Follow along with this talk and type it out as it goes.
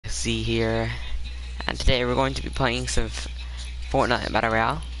Z here, and today we're going to be playing some Fortnite Battle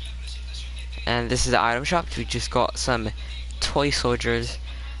Royale. And this is the item shop. We just got some toy soldiers.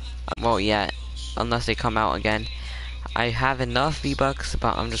 Well, yeah, unless they come out again. I have enough V-Bucks,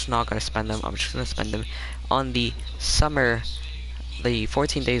 but I'm just not gonna spend them. I'm just gonna spend them on the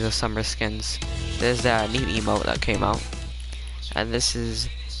 14 days of summer skins. There's that new emote that came out, and this is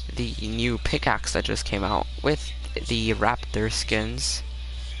the new pickaxe that just came out with the raptor skins,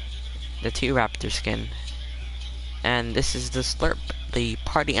 the 2 raptor skin, and this is the slurp, the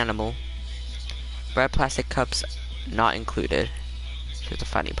party animal. Red plastic cups not included. Here's the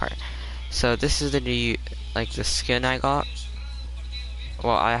funny part. So this is the new, the skin I got.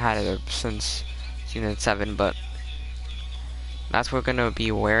 Well, I had it since Season 7, but that's what we're gonna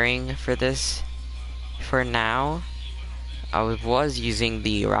be wearing for this. For now, I was using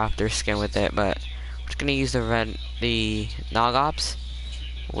the raptor skin with it, but I'm just gonna use the Nog Ops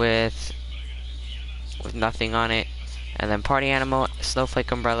with nothing on it, and then party animal,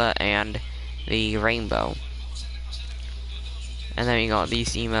 snowflake umbrella, and the rainbow. And then we got these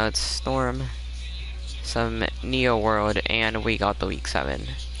emotes, storm, some Neo World, and we got the week 7.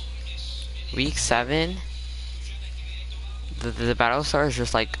 Week 7, the battle star is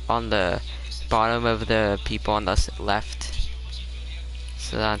just like on the bottom of the people on the left.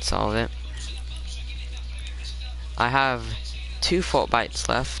 So that's all of it. I have 2 fault bites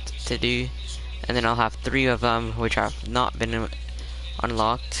left to do, and then I'll have 3 of them which have not been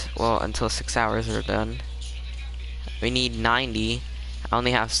unlocked, well, until 6 hours are done. We need 90. I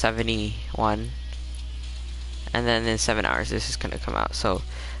only have 71. And then in 7 hours this is gonna come out. So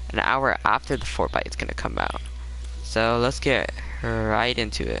an hour after the 4 bite is gonna come out. So let's get right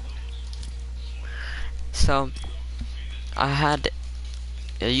into it. So I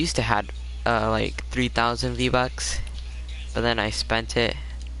used to had like 3,000 V-Bucks, but then I spent it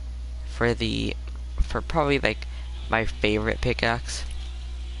for probably like my favorite pickaxe.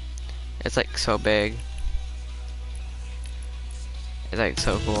 It's like so big. It's like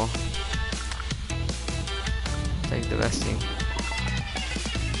so cool. It's like the best thing.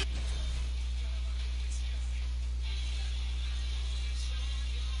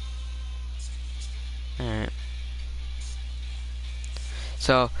 Alright.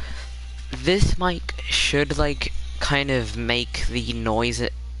 So this mic should kind of make the noise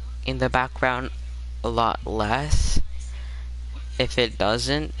in the background a lot less. If it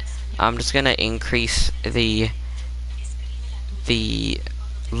doesn't, I'm just gonna increase the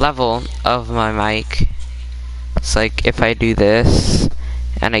level of my mic. It's like if I do this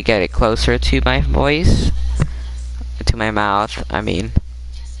and I get it closer to my voice, to my mouth, I mean,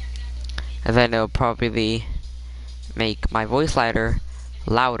 and then it'll probably make my voice louder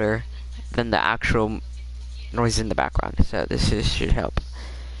than the actual noise in the background. So this should help.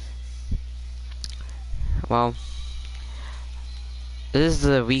 Well, this is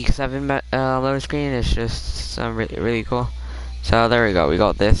the week 7 load screen. It's just really cool. So there we go. We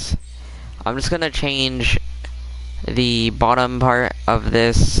got this. I'm just gonna change the bottom part of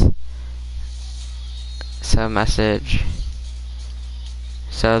this. So message.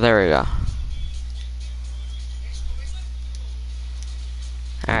 So there we go.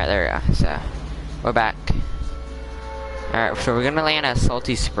 Alright, there we go. So we're back. Alright, so we're gonna land at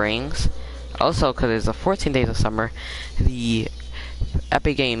Salty Springs. Also, because it's the 14 days of summer, the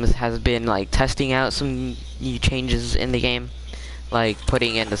Epic Games has been testing out some new changes in the game, like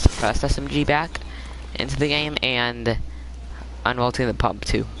putting in the suppressed SMG back into the game and unvaulting the pump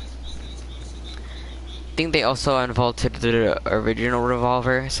too. I think they also unvaulted the original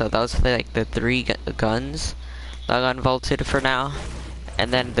revolver, so those are the 3 guns that got unvaulted for now.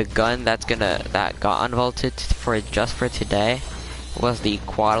 And then the gun that got unvaulted just for today was the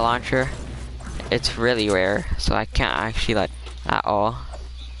quad launcher. It's really rare, so I can't actually at all.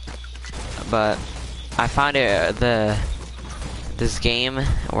 But I found this game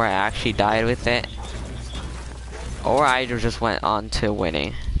where I actually died with it, or I just went on to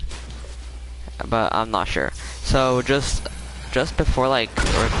winning, but I'm not sure. So just before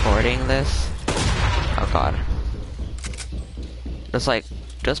recording this, oh god,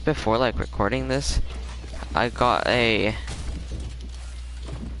 just before recording this, I got a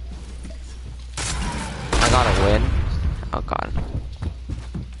win. Oh god.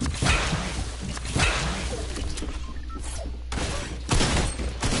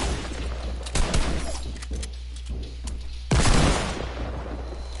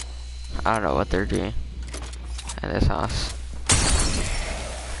 I don't know what they're doing at this house.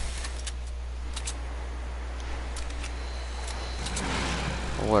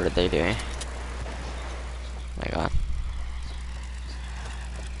 What are they doing? Oh my god.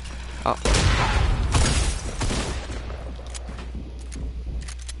 Oh.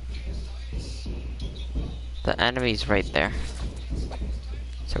 The enemy's right there.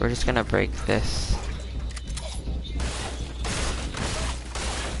 So we're just gonna break this.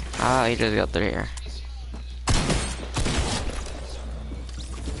 Ah, he just got through here.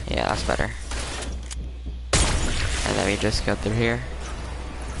 Yeah, that's better. And then we just go through here.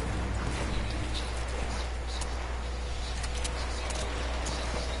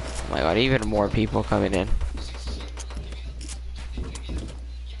 Oh my god, even more people coming in.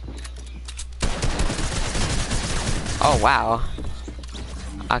 Oh wow.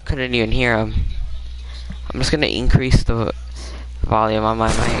 I couldn't even hear him. I'm just gonna increase the volume on my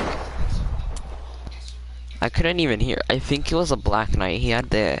mic. I couldn't even hear. I think it was a Black Knight. He had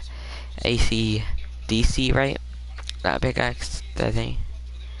the AC DC, right? That pickaxe, that thing.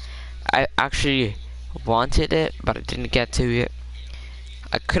 I actually wanted it, but I didn't get to it.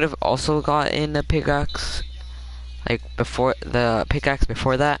 I could have also gotten a pickaxe, like before the pickaxe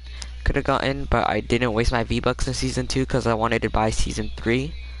before that. Could have gotten, but I didn't waste my V-Bucks in season 2 because I wanted to buy season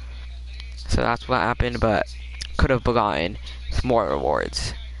 3. So that's what happened, but could have gotten more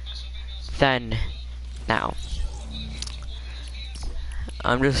rewards than now.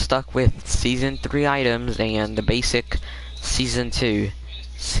 I'm just stuck with season 3 items and the basic season 2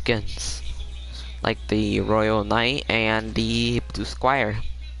 skins, like the Royal Knight and the Blue Squire.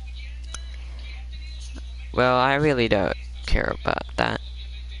 Well, I really don't care about that.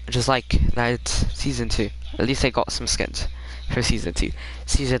 Just like that's season 2. At least I got some skins for season 2.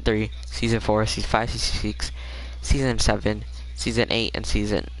 Season 3, season 4, season 5, season 6, season 7, season 8, and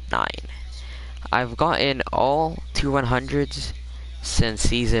season 9. I've gotten all 2 100s since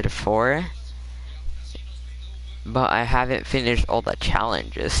season 4, but I haven't finished all the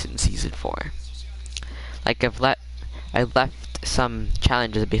challenges since season 4. Like I left some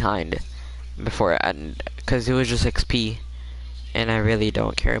challenges behind before, and because it was just XP, and I really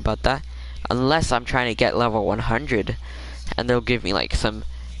don't care about that unless I'm trying to get level 100, and they'll give me like some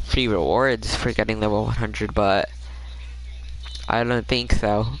free rewards for getting level 100, but I don't think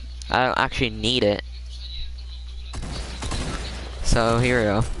so. I don't actually need it. So here we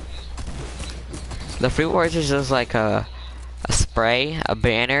go. The free rewards is just like a spray, a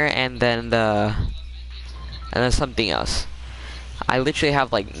banner, and then something else. I literally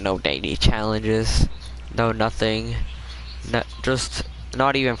have like no daily challenges, no nothing, just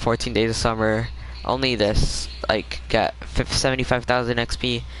not even 14 days of summer. Only this, like get 75,000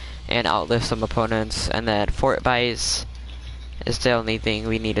 XP and outlive some opponents, and then Fortnite is the only thing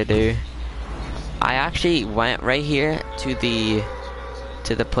we need to do. I actually went right here to the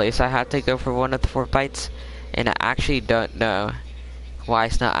place I had to go for one of the Fortnites, and I actually don't know why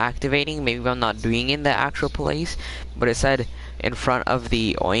it's not activating. Maybe I'm not doing it in the actual place, but it said in front of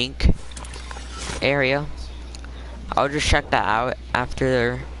the oink area. I'll just check that out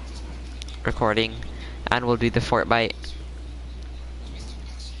after recording, and we'll do the Fortnite,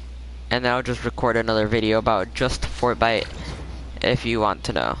 and then I'll just record another video about just Fortnite if you want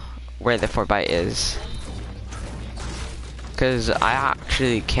to know where the Fortnite is, because I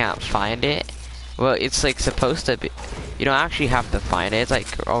actually can't find it. Well, it's like supposed to be. You don't actually have to find it. It's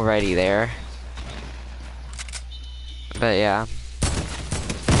like already there. But yeah.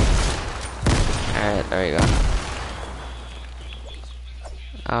 Alright, there you go.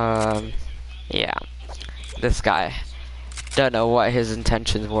 Yeah. This guy. Don't know what his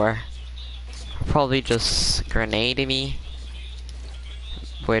intentions were. Probably just grenaded me,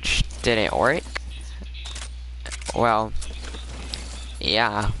 which didn't work. Well,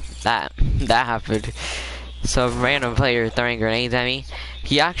 yeah, that happened. Some random player throwing grenades at me.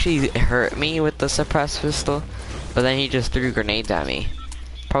 He actually hurt me with the suppressed pistol, but then he just threw grenades at me.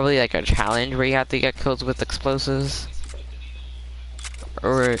 Probably like a challenge where you have to get kills with explosives,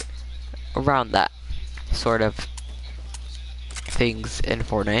 or around that sort of things in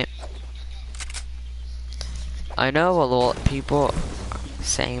Fortnite. I know a lot of people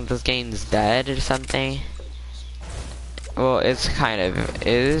saying this game's dead or something. Well, it's kind of, it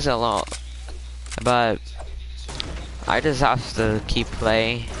is a lot, but I just have to keep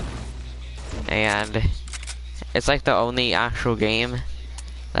playing, and it's like the only actual game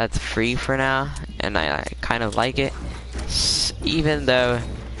that's free for now, and I kind of like it, even though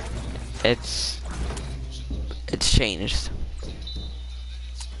it's changed.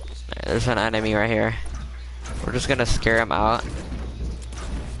 There's an enemy right here. We're just gonna scare him out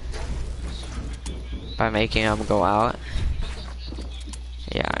by making him go out.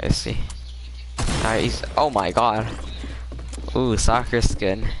 Yeah, I see. He's, oh my god. Ooh, soccer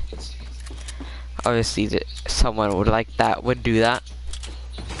skin. Obviously, someone would like that, would do that.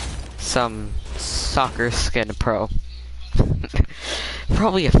 some soccer skin pro.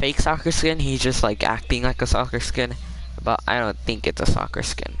 Probably a fake soccer skin. He's just like acting like a soccer skin, but I don't think it's a soccer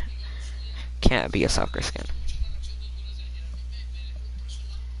skin. Can't be a soccer skin.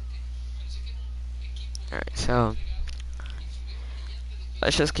 Alright, so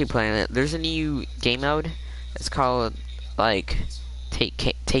let's just keep playing it. There's a new game mode. It's called like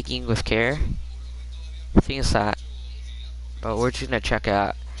taking with care. I think it's that, but we're just gonna check it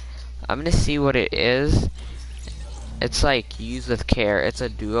out. I'm gonna see what it is. It's like use with care. It's a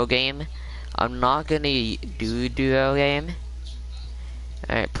duo game. I'm not gonna do duo game.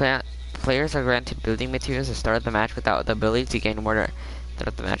 Alright, players are granted building materials to start the match without the ability to gain more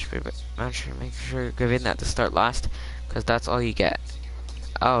throughout the match. Make sure you're giving that to start last, because that's all you get.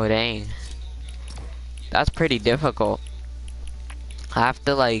 Oh dang, that's pretty difficult. I have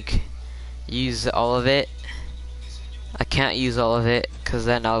to like use all of it. I can't use all of it because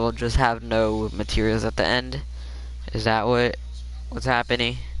then I will just have no materials at the end. Is that what's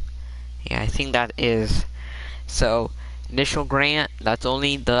happening? Yeah, I think that is. So initial grant, that's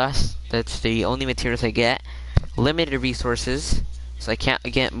the only materials I get. Limited resources, so I can't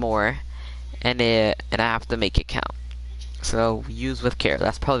get more, and I have to make it count. So use with care.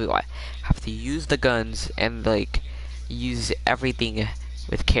 That's probably why. I have to use the guns and like use everything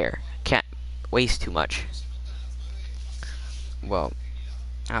with care. Can't waste too much. Well,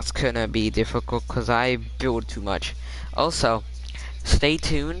 that's gonna be difficult because I build too much. Also, stay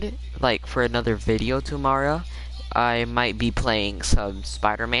tuned like for another video tomorrow. I might be playing some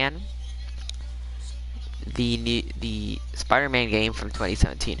Spider-Man. The Spider-Man game from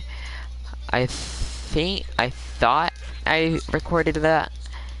 2017. I thought I recorded that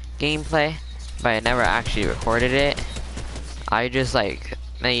gameplay, but I never actually recorded it. I just like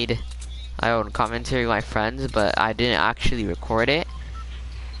made my own commentary with my friends, but I didn't actually record it.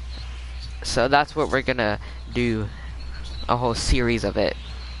 So that's what we're gonna do, a whole series of it.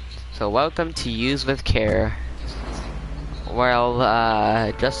 So welcome to Use with Care.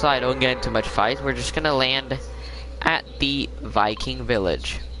 Well, just so I don't get into much fights, we're just gonna land at the Viking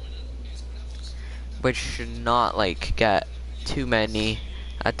village, which should not like get too many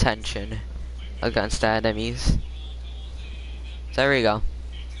attention against the enemies. There we go.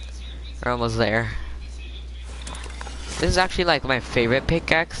 We're almost there. This is actually like my favorite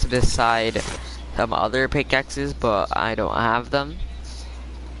pickaxe beside some other pickaxes, but I don't have them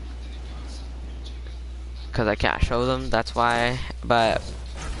because I can't show them, that's why. But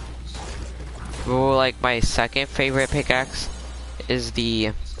like my second favorite pickaxe is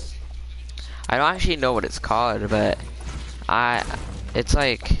the, I don't actually know what it's called, but it's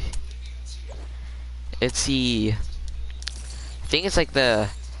like, it's the, I think it's like the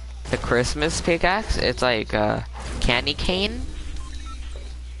Christmas pickaxe. It's like a candy cane.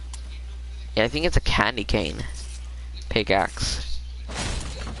 Yeah, I think it's a candy cane pickaxe. I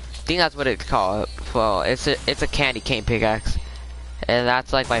think that's what it's called. Well, it's a candy cane pickaxe, and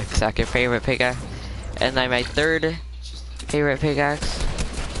that's like my second favorite pickaxe. And then my third favorite pickaxe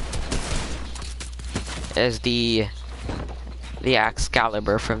is the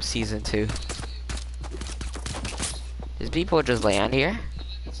Excalibur from season 2. Does people just land here?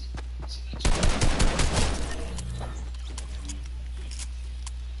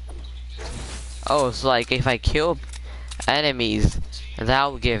 Oh, so like if I kill enemies, that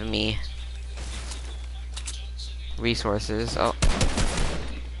will give me resources. Oh.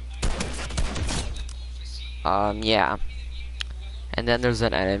 Yeah. And then there's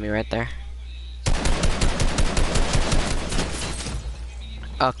an enemy right there.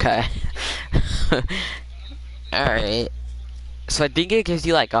 Okay. Alright. So I think it gives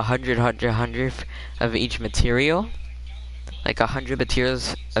you like 100 of each material. Like 100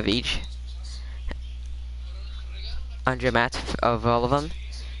 materials of each. 100 mats of all of them.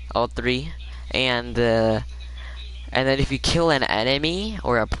 All 3. And then if you kill an enemy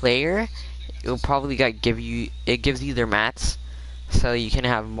or a player, it'll probably it gives you their mats, so you can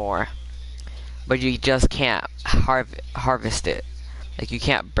have more. But you just can't harvest it. Like you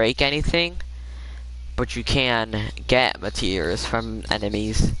can't break anything, but you can get materials from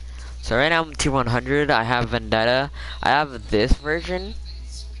enemies. So right now I'm tier 100. I have Vendetta. I have this version.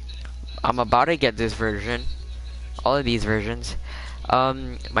 I'm about to get this version. All of these versions.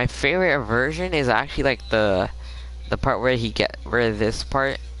 My favorite version is actually like the part where this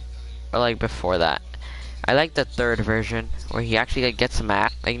part, or like before that. I like the third version where he actually like gets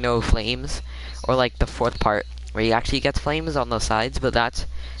like no flames, or like the fourth part where he actually gets flames on the sides. But that's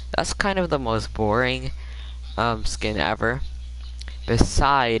kind of the most boring skin ever,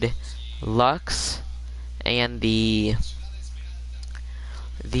 beside Lux and the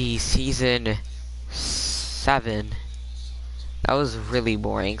the season 7. That was really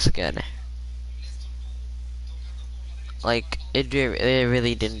boring skin. Like it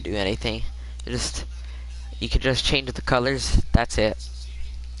really didn't do anything. You could just change the colors. That's it.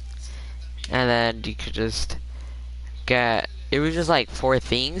 And then you could just get. It was just like 4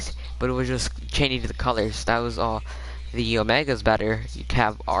 things, but it was just changing the colors. That was all. The Omega's better. You can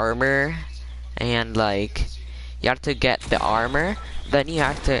have armor, and like you have to get the armor. Then you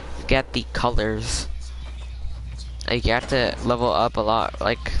have to get the colors. Like you have to level up a lot,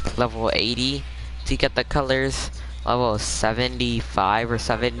 like level 80 to get the colors. Level 75 or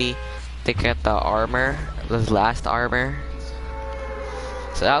 70 to get the armor, the last armor.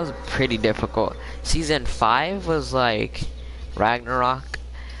 So that was pretty difficult. Season 5 was like Ragnarok.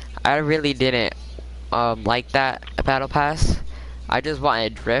 I really didn't like that battle pass. I just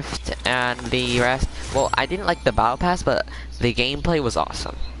wanted drift and the rest. Well, I didn't like the battle pass, but the gameplay was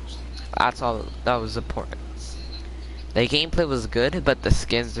awesome. That's all that was important. The gameplay was good, but the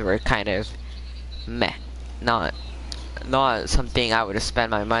skins were kind of meh. Not something I would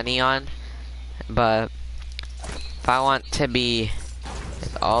spend my money on. But if I want to be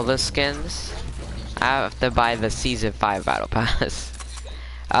with all the skins, I have to buy the season 5 battle pass.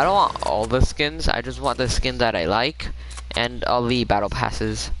 I don't want all the skins, I just want the skins that I like and all the battle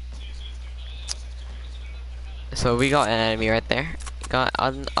passes. So we got an enemy right there. Got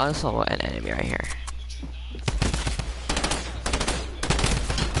also an enemy right here.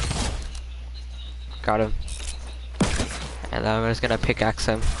 Got him. And then I'm just gonna pickaxe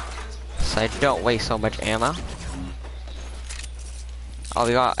him so I don't waste so much ammo. Oh,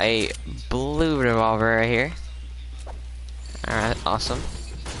 we got a blue revolver right here. Alright, awesome.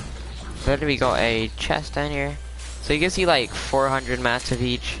 Then we got a chest down here. So you can see like 400 mats of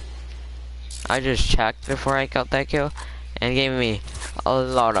each. I just checked before I got that kill, and it gave me a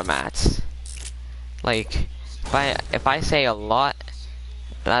lot of mats. Like, if I say a lot,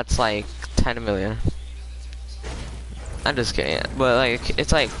 that's like 10 million. I'm just kidding, but like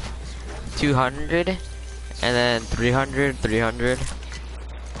it's like 200 and then 300.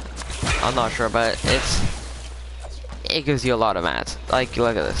 I'm not sure, but it gives you a lot of mats. Like,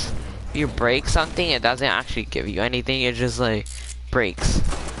 look at this. If you break something, it doesn't actually give you anything. It just like breaks.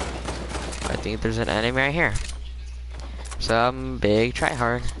 I think there's an enemy right here. Some big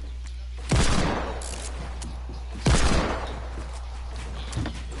tryhard.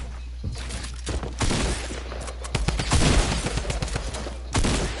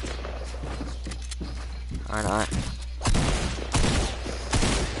 Or not.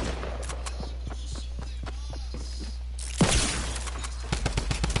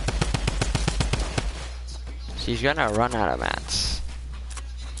 She's gonna run out of mats.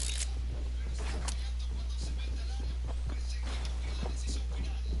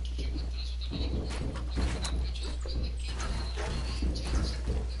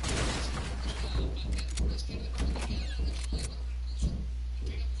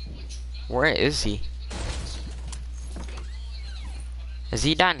 Where is he? Is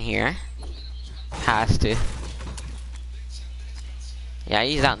he down here? Has to. Yeah,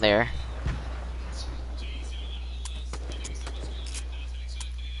 he's down there.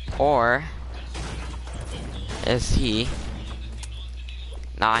 Or is he?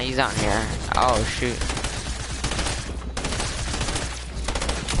 Nah, he's out here. Oh shoot.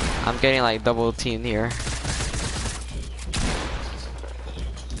 I'm getting like double teamed here.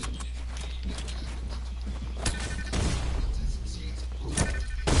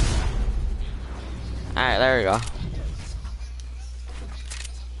 Alright, there we go.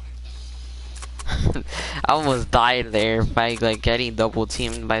 I almost died there by like getting double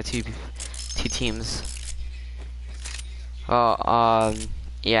teamed by two teams. Oh,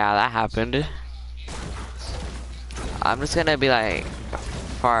 yeah, that happened. I'm just gonna be like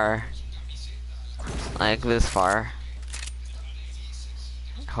far, like this far.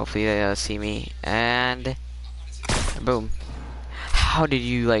 Hopefully they'll see me, and boom. How did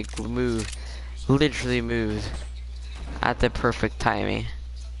you like move? Literally moved at the perfect timing.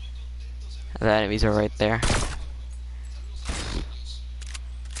 The enemies are right there.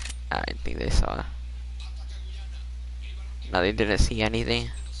 I think they saw. No, they didn't see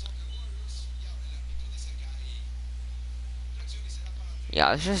anything. Yeah,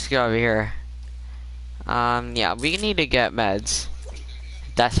 let's just go over here. Yeah, we need to get meds.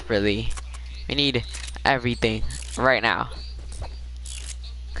 Desperately. We need everything right now.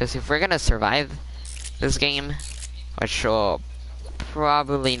 Because if we're gonna survive this game, which will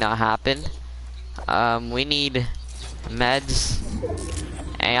probably not happen, we need meds,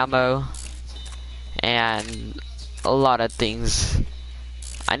 ammo, and a lot of things.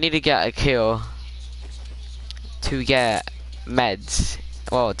 I need to get a kill to get meds.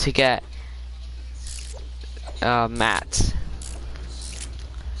 Well, to get mats.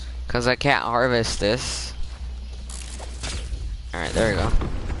 Cause I can't harvest this. Alright, there we go.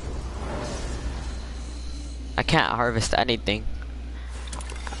 I can't harvest anything.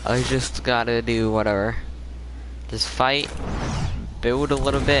 I just gotta do whatever. Just fight, build a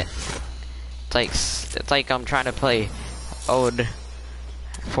little bit. It's like I'm trying to play old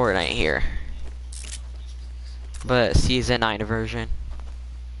Fortnite here, but season 9 version.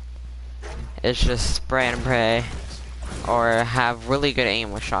 It's just spray and pray, or have really good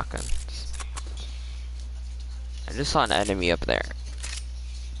aim with shotguns. I just saw an enemy up there.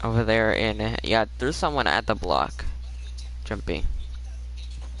 Over there in, yeah, there's someone at the block jumping.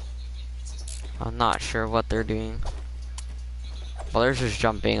 I'm not sure what they're doing. Well, they're just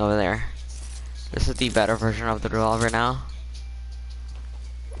jumping over there. This is the better version of the revolver now.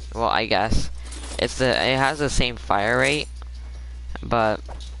 Well, I guess it has the same fire rate, but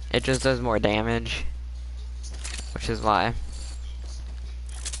it just does more damage, which is why.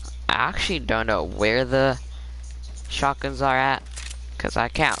 I actually don't know where the shotguns are at, because I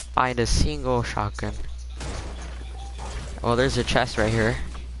can't find a single shotgun. Well, there's a chest right here.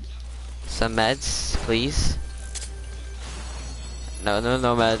 Some meds, please. No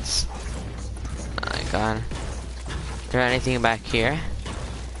meds. Oh my god. Is there anything back here?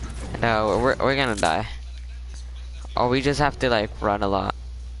 No, we're gonna die. Or we just have to like run a lot.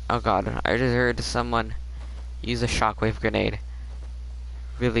 Oh god, I just heard someone use a shockwave grenade.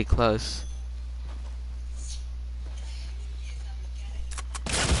 Really close.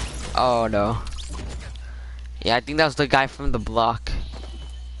 Oh no. Yeah, I think that was the guy from the block.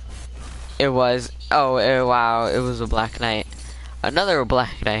 It was. Oh, wow, it was a Black Knight. Another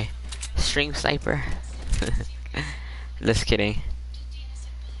Black Knight. Stream sniper. Just kidding.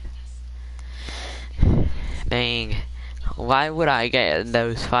 Dang. Why would I get in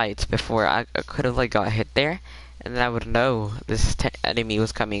those fights before? I could have like got hit there, and then I would know this enemy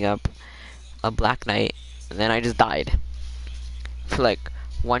was coming up. A Black Knight. And then I just died. For like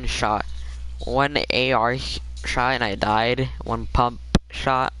one shot. One AR shot and I died. One pump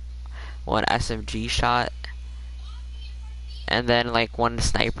shot. One SMG shot. And then like one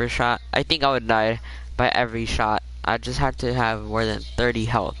sniper shot. I think I would die by every shot. I just had to have more than 30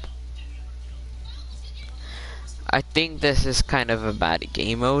 health. I think this is kind of a bad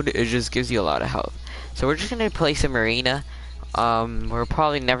game mode. It just gives you a lot of health. So we're just gonna play some arena. We're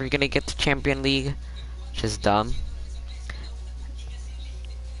probably never gonna get to Champion League, which is dumb.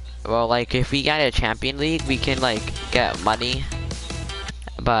 Well, like if we get a Champion League, we can like get money,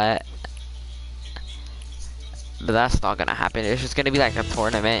 but that's not gonna happen. It's just gonna be like a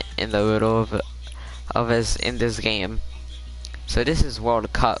tournament in the middle of us in this game. So this is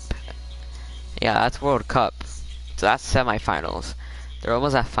World Cup. Yeah, that's World Cup. So that's semifinals. They're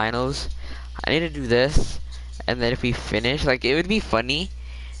almost at finals. I need to do this, and then if we finish, like it would be funny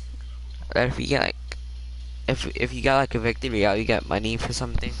that if we get like, if you got like a victory out, you get money for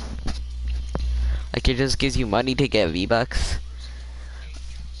something. Like it just gives you money to get V-Bucks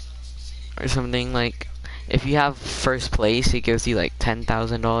or something. Like if you have first place, it gives you like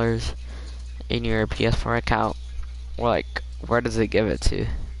 $10,000 in your PS4 account. Or like, where does it give it to?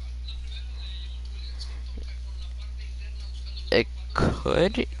 It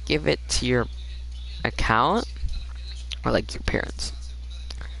could give it to your account or like your parents.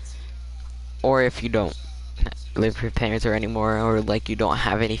 Or if you don't live with your parents or anymore, or like you don't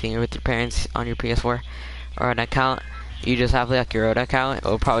have anything with your parents on your PS4 or an account, you just have like your own account, it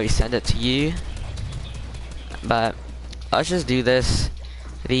will probably send it to you. But let's just do this.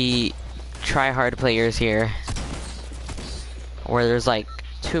 The try-hard players here, where there's like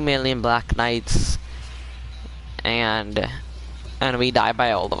 2 million Black Knights, and we die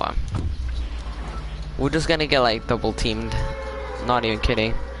by all of them. We're just gonna get like double teamed, not even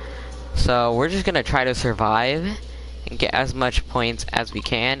kidding. So we're just gonna try to survive and get as much points as we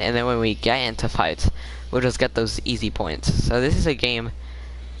can, and then when we get into fights, we'll just get those easy points. So this is a game,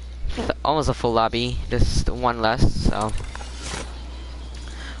 almost a full lobby, just one less. So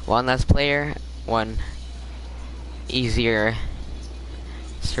one less player, one easier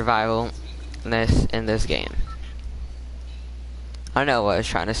survival in this game. I don't know what I was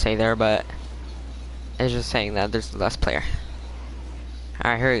trying to say there, but it's just saying that there's less player.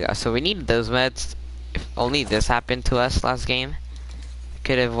 Alright, here we go. So we need those meds. If only this happened to us last game, we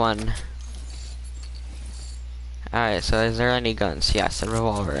could have won. Alright, so is there any guns? Yes, a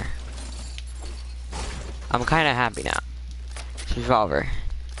revolver. I'm kind of happy now. It's a revolver.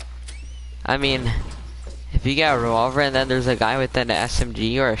 I mean, If you get a revolver and then there's a guy with an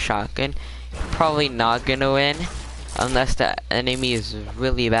SMG or a shotgun, you're probably not gonna win unless the enemy is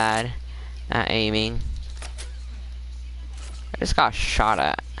really bad at aiming. I just got shot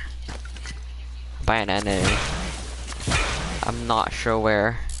at by an enemy. I'm not sure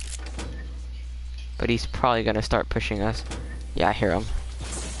where, but he's probably gonna start pushing us. Yeah, I hear him.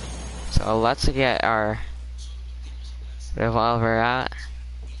 So let's get our revolver out.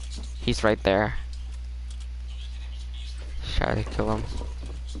 He's right there. Try to kill him.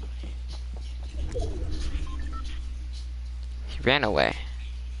 He ran away.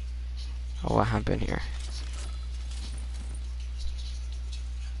 Oh, what happened here?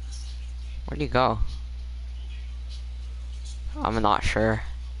 Where'd he go? I'm not sure.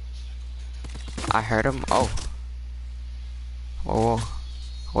 I heard him. Oh. Oh.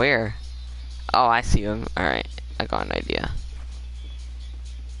 Where? Oh, I see him. Alright. I got an idea.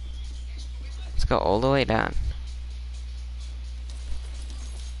 Let's go all the way down.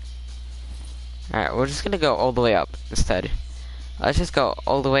 Alright, we're just gonna go all the way up instead. Let's just go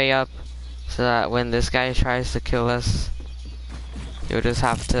all the way up so that when this guy tries to kill us, he'll just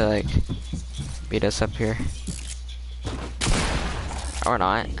have to, like, beat us up here. Or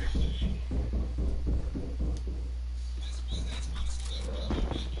not.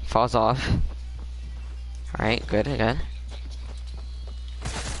 Falls off. Alright, good, good.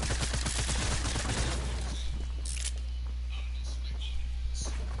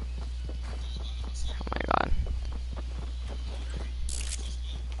 Oh my god.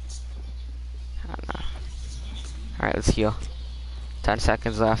 I don't know. Alright, let's heal. 10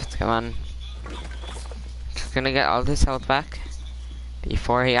 seconds left, come on. Just gonna get all this health back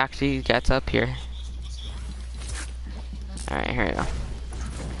before he actually gets up here. Alright, here we go.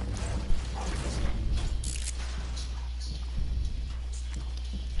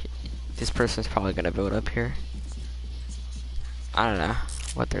 This person's probably gonna build up here. I don't know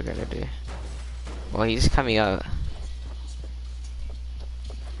what they're gonna do. Well, he's coming up.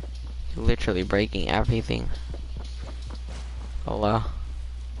 Literally breaking everything. Hello?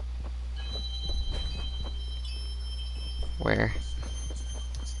 Where?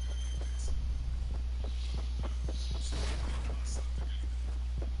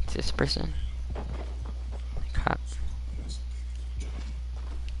 It's this person. Crap.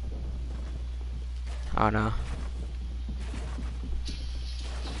 Oh no.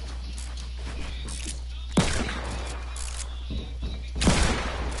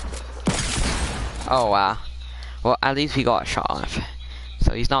 Oh wow. Well, at least we got shot off.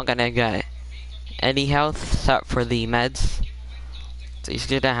 So he's not gonna get any health except for the meds. So he's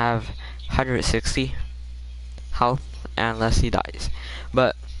gonna have 160 health unless he dies.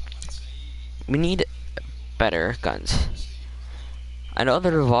 But we need better guns. I know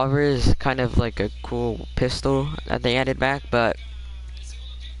the revolver is kind of like a cool pistol that they added back, but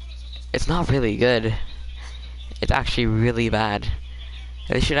it's not really good. It's actually really bad.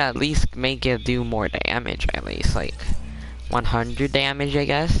 They should at least make it do more damage, at least like 100 damage, I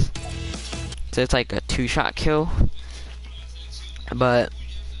guess. So it's like a 2-shot kill, but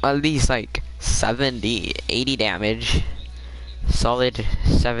at least like 70, 80 damage, solid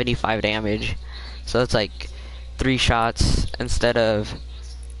 75 damage. So it's like 3 shots instead of,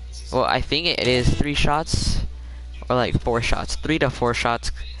 well, I think it is 3 shots or like 4 shots, 3 to 4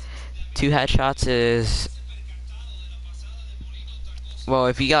 shots. 2 headshots is, well,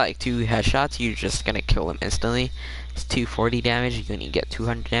 if you got like 2 headshots, you're just gonna kill him instantly. It's 240 damage, you're gonna get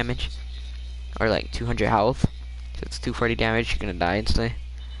 200 damage. Or like 200 health. So it's 240 damage, you're gonna die instantly.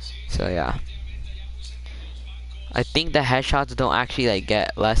 So yeah. I think the headshots don't actually like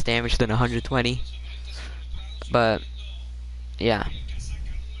get less damage than 120. But, yeah.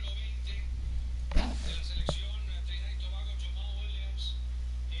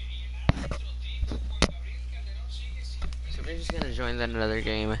 So we're just gonna join another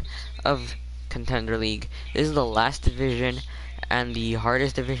game of Contender League. This is the last division and the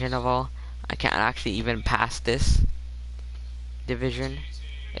hardest division of all. I can't actually even pass this division.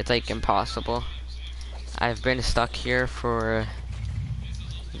 It's like impossible. I've been stuck here for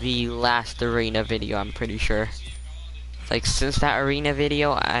the last arena video, I'm pretty sure. Like since that arena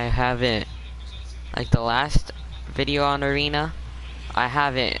video, I haven't, like the last video on arena, I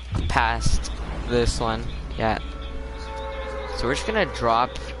haven't passed this one yet. So we're just gonna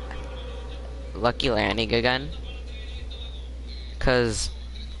drop Lucky Landing again, cause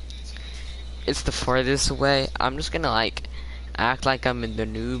it's the farthest away. I'm just gonna like act like I'm in the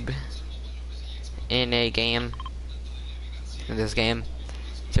noob in a game, in this game.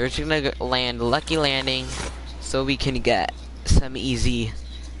 So we're just gonna land Lucky Landing so we can get some easy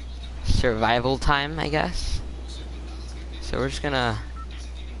survival time, I guess. So we're just gonna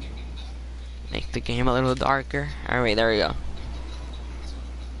make the game a little darker. Alright, there we go.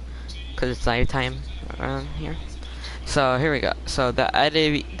 Cause it's nighttime around here. So here we go. So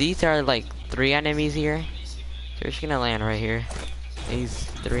these are like 3 enemies here. So we're just gonna land right here. These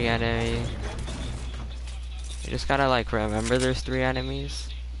 3 enemies. You just gotta like remember there's 3 enemies.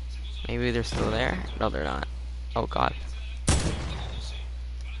 Maybe they're still there. No, they're not. Oh god.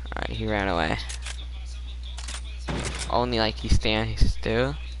 Alright, he ran away. Only like he's standing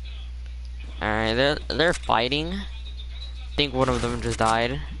still. Alright, they're fighting. I think one of them just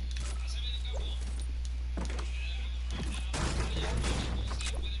died.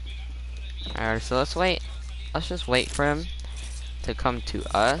 Alright, so let's wait. Let's just wait for him to come to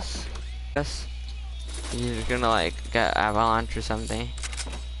us. He's gonna like get avalanche or something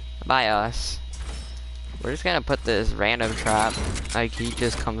by us. We're just gonna put this random trap. Like he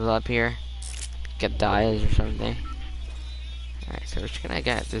just comes up here, get dies or something. Alright, so we're just gonna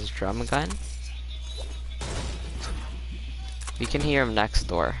get this drum gun. We can hear him next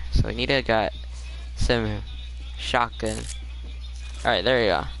door, so we need to get some shotgun. Alright, there you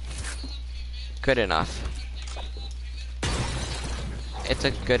go. Good enough. It's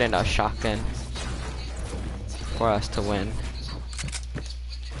a good enough shotgun for us to win.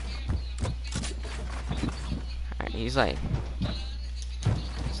 Alright, he's like...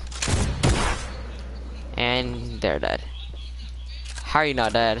 And they're dead. How are you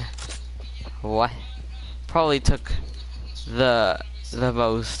not dead? What? Probably took the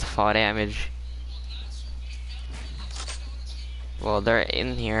most fall damage. Well, they're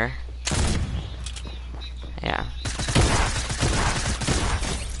in here. Yeah.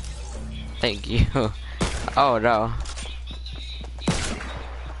 Thank you. Oh no.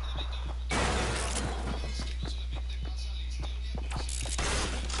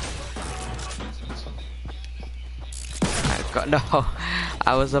 No,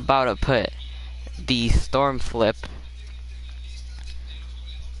 I was about to put the storm flip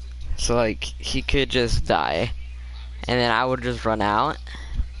so like he could just die and then I would just run out.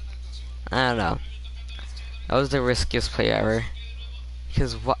 I don't know. That was the riskiest play ever.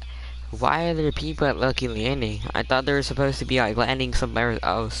 Because why are there people at Lucky Landing? I thought they were supposed to be like landing somewhere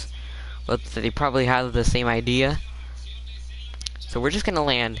else. But they probably have the same idea. So we're just gonna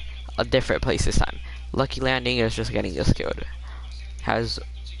land a different place this time. Lucky Landing is just getting us killed. Has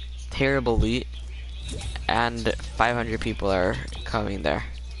terrible loot. And 500 people are coming there.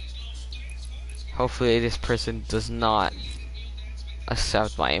 Hopefully this person does not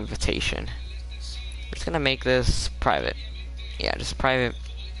accept my invitation. We're just gonna make this private. Yeah, just private.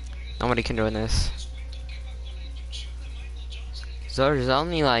 Nobody can join this. So there's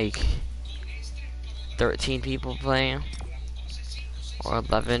only like 13 people playing. Or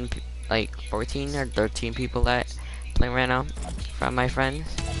 11, like 14 or 13 people that playing right now from my friends.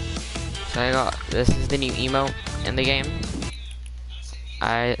 So I got, this is the new emote in the game.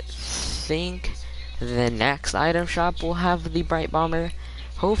 I think the next item shop will have the Bright Bomber.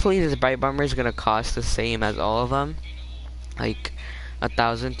 Hopefully this Bright Bomber is gonna cost the same as all of them. Like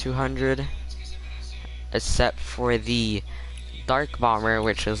 1,200. Except for the Dark Bomber,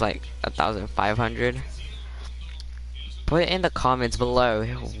 which is like 1,500. Put in the comments below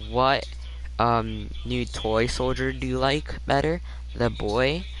what new toy soldier do you like better, the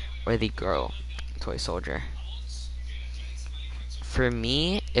boy or the girl toy soldier. For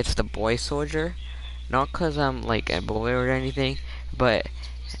me, it's the boy soldier, not cause I'm like a boy or anything, but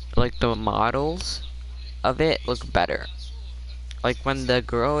like the models of it look better. Like when the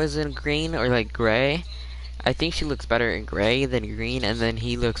girl is in green or like gray, I think she looks better in gray than green, and then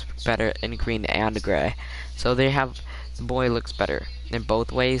he looks better in green and gray. So they have, the boy looks better in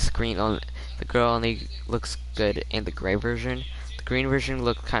both ways. Green on the girl only looks good in the gray version. The green version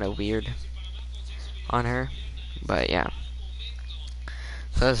looks kind of weird on her, but yeah.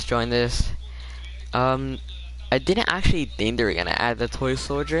 So let's join this. I didn't actually think they were gonna add the toy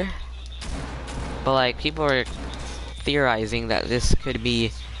soldier, but like people are theorizing that this could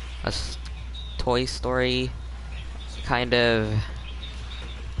be a Toy Story kind of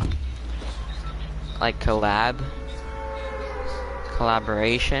like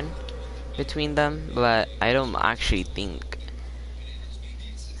collaboration between them, but I don't actually think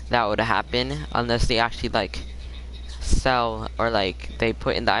that would happen unless they actually like sell or like they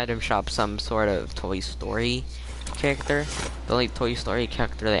put in the item shop some sort of Toy Story character. The only Toy Story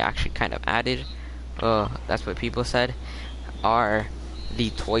character they actually kind of added, that's what people said, are the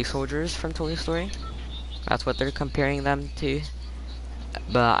toy soldiers from Toy Story. That's what they're comparing them to,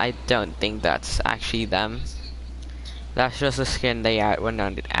 but I don't think that's actually them. That's just a skin they went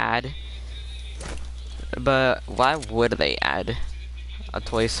on to add. But why would they add a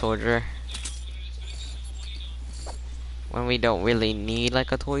toy soldier when we don't really need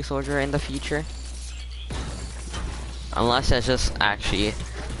like a toy soldier in the future? Unless it's just actually,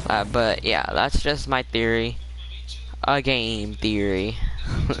 but yeah, that's just my theory. A game theory.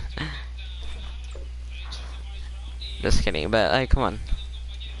 Just kidding, but like, come on.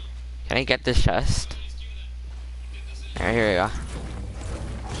 Can I get this chest? Alright, here we go.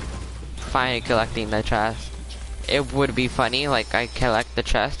 Finally collecting the chest. It would be funny, like I collect the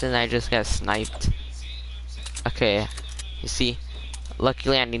chest and I just get sniped. Okay, you see, lucky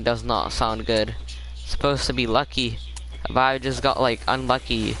landing does not sound good. It's supposed to be lucky, but I just got like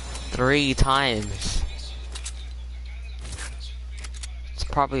unlucky 3 times. It's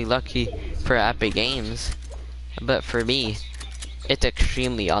probably lucky for Epic Games, but for me, it's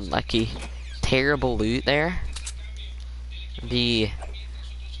extremely unlucky. Terrible loot there.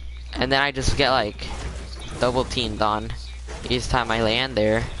 And then I just get like double teamed on each time I land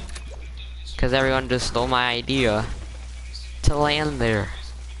there, because everyone just stole my idea to land there.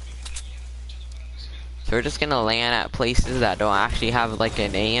 So we're just gonna land at places that don't actually have like a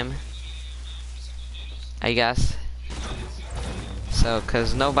name, I guess. So,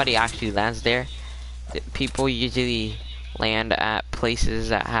 cause nobody actually lands there. People usually land at places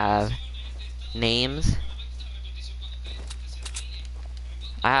that have names.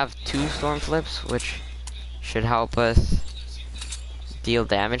 I have 2 storm flips, which should help us deal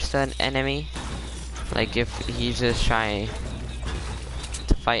damage to an enemy. Like if he's just trying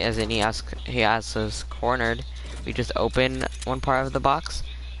to fight us and he has us cornered, we just open one part of the box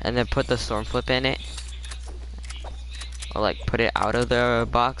and then put the storm flip in it, or like put it out of the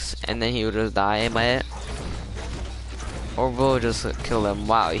box, and then he will just die by it, or we'll just kill him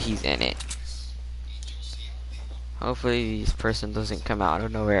while he's in it. Hopefully this person doesn't come out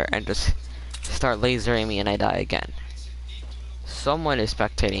of nowhere and just start lasering me and I die again. Someone is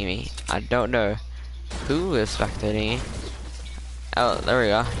spectating me. I don't know who is spectating me. Oh, there we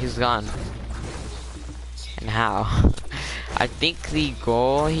go. He's gone. And how? I think the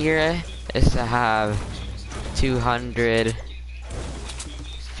goal here is to have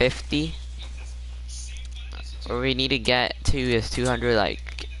 250. What we need to get to is 200,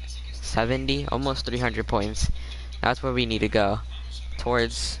 like 70, almost 300 points. That's where we need to go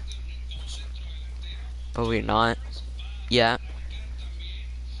towards, but we're not yet.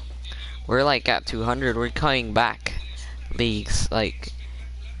 We're like at 200. We're coming back leagues. Like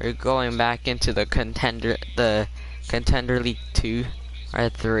we're going back into the contender league 2 or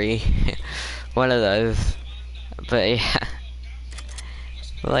 3, one of those. But yeah,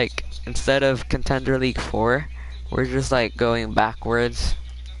 like instead of contender league 4, we're just like going backwards.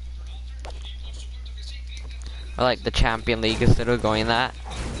 Or like the champion league, instead of going that,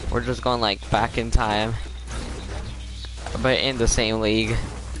 we're just going like back in time, but in the same league.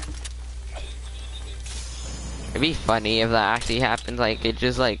 It'd be funny if that actually happens. Like it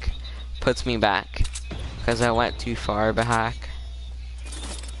just like puts me back because I went too far back.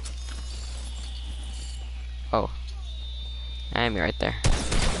 Oh, enemy right there.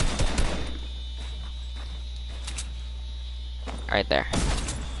 Right there.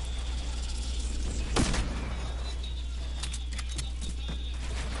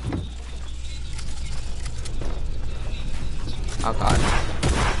 Oh god.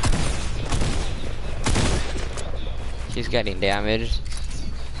 She's getting damaged.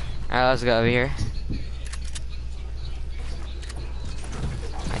 Alright, let's go over here.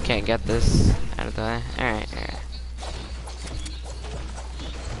 I can't get this out of the way. Alright, alright.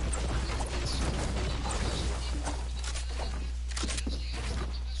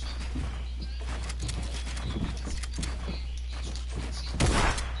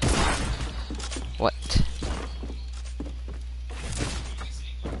 What?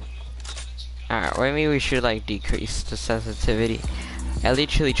 Alright, well, maybe we should like decrease the sensitivity. I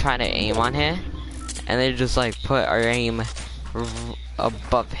literally try to aim on him, and they just like put our aim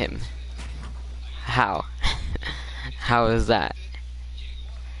above him. How? How is that?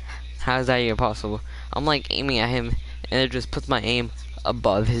 How is that even possible? I'm like aiming at him, and it just puts my aim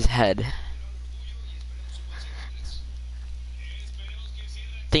above his head.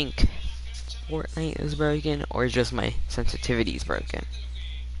 Think Fortnite is broken, or just my sensitivity is broken.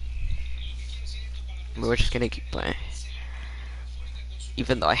 But we're just gonna keep playing,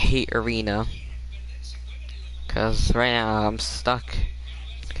 even though I hate arena, cause right now I'm stuck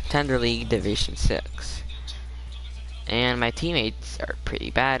Contender League Division 6, and my teammates are pretty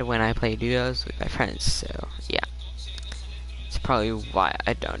bad when I play duos with my friends. So yeah, it's probably why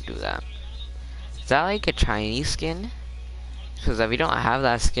I don't do that. Is that like a Chinese skin? Because if we don't have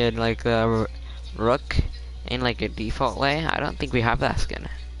that skin, like the Rook, in like a default way, I don't think we have that skin.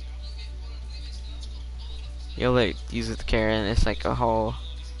 You'll like use it to carry, and it's like a whole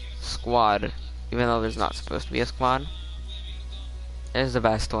squad, even though there's not supposed to be a squad. It's the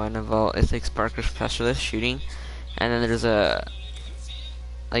best one of all. It's like Sparkler Specialist shooting, and then there's a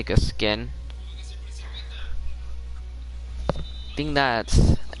like a skin. I think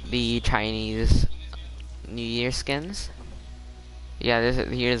that's the Chinese New Year skins. Yeah,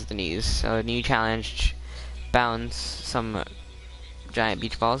 here's the news. So new challenge, bounce some giant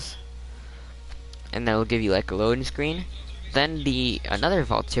beach balls, and that will give you like a loading screen. Then another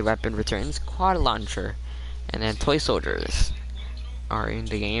vaulted weapon returns, quad launcher, and then toy soldiers are in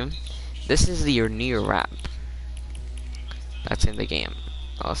the game. This is your new wrap that's in the game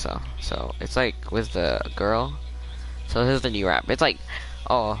also. So it's like with the girl. So this is the new wrap. It's like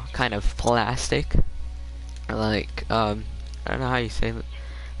all kind of plastic, like I don't know how you say it.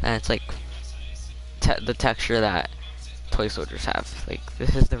 And it's like the texture that toy soldiers have. Like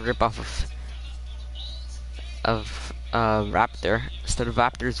this is the ripoff of Raptor instead of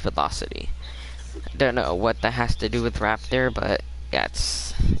Raptor's velocity. Don't know what that has to do with Raptor, but yeah,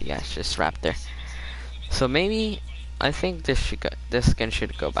 it's just Raptor. So maybe I think this skin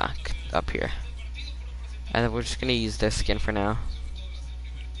should go back up here, and then we're just gonna use this skin for now.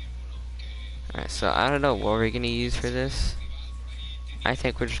 Alright, so I don't know what we're gonna use for this. I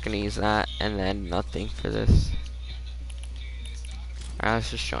think we're just gonna use that and then nothing for this. Alright,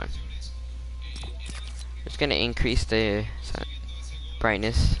 let's just join. Just gonna increase the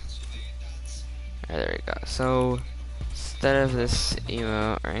brightness. Alright, there we go. So instead of this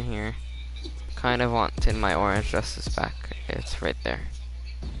emote right here, kind of wanted my orange justice back. It's right there.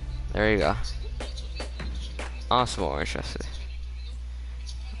 There you go. Awesome orange justice.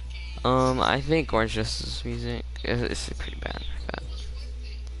 I think orange justice music is pretty bad.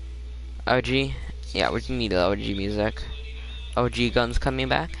 OG, yeah, we need OG music. OG guns coming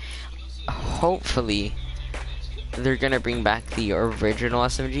back. Hopefully, they're gonna bring back the original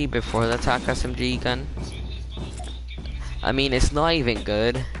SMG before the attack SMG gun. I mean, it's not even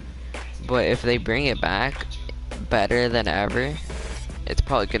good, but if they bring it back better than ever, it's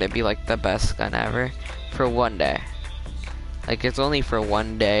probably gonna be like the best gun ever for one day. Like, it's only for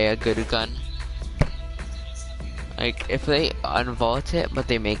one day a good gun. Like, if they unvault it, but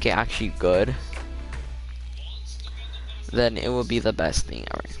they make it actually good, then it will be the best thing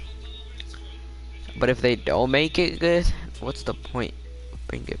ever. But if they don't make it good, what's the point of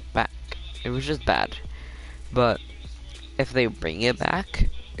bringing it back? It was just bad. But if they bring it back,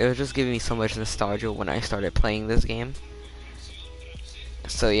 it was just giving me so much nostalgia when I started playing this game.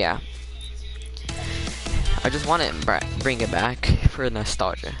 So yeah, I just want to bring it back for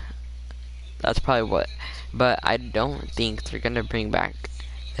nostalgia. That's probably what. But I don't think they're gonna bring back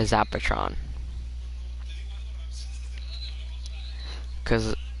a Zapatron,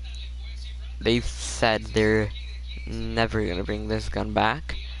 because they've said they're never gonna bring this gun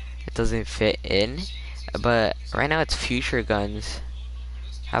back. It doesn't fit in. But right now it's future guns.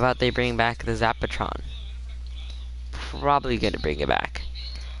 How about they bring back the Zapatron? Probably gonna bring it back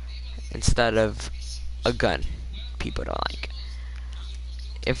instead of a gun people don't like.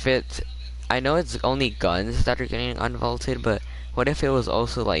 If it's, I know it's only guns that are getting unvaulted, but what if it was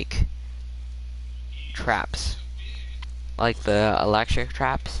also like traps, like the electric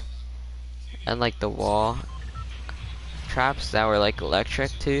traps and like the wall traps that were like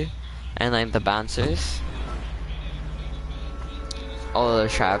electric too, and like the bouncers? All of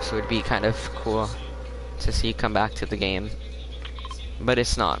those traps would be kind of cool to see come back to the game, but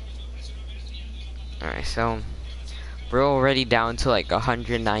it's not. Alright, so we're already down to like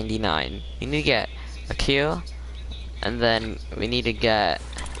 199. We need to get a kill, and then we need to get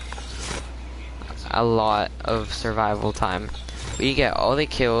a lot of survival time. We need to get all the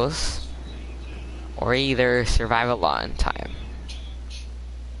kills, or either survive a lot in time.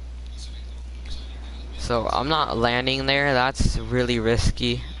 So I'm not landing there, that's really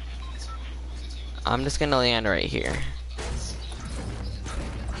risky. I'm just gonna land right here.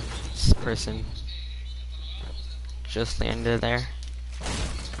 This person just landed there.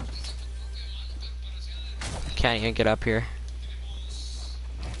 Can't even get up here.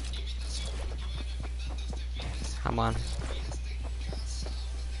 Come on.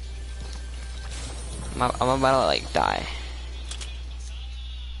 I'm about to like die.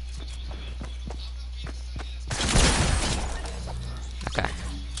 Okay.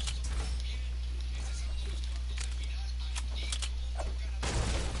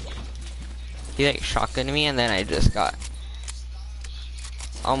 He like shotgunned me, and then I just got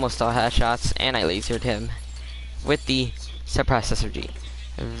almost all headshots, and I lasered him with the suppressed SMG.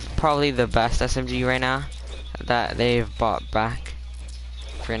 Probably the best SMG right now that they've brought back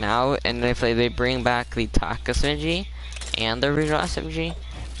for now. And if they bring back the TAC SMG and the original SMG,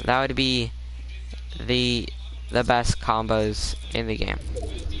 that would be the best combos in the game.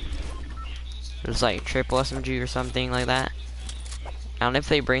 There's like triple SMG or something like that. And if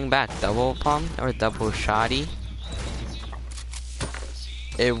they bring back double pump or double shoddy,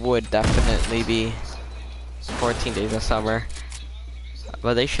 it would definitely be 14 Days of Summer.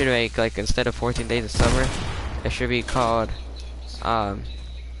 But they should make, like, instead of 14 Days of Summer, it should be called, I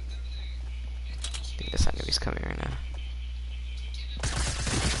think this enemy's coming right now.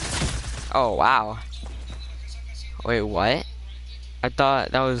 Oh, wow. Wait, what? I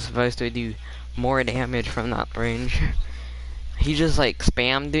thought that was supposed to do more damage from that range. He just, like,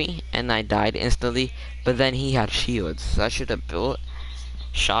 spammed me, and I died instantly, but then he had shields, so I should have built,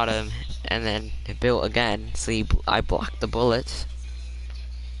 shot him, and then built again, so I blocked the bullets.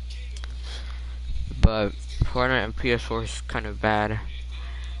 But Fortnite and PS4 is kind of bad.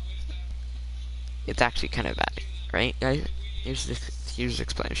 It's actually kind of bad, right, guys? Here's the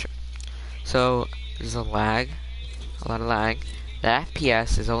explanation. So there's a lot of lag. The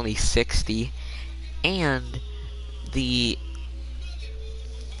FPS is only 60, and the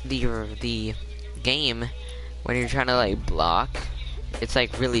game, when you're trying to like block, it's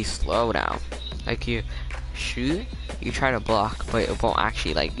like really slow now. Like you shoot, you try to block, but it won't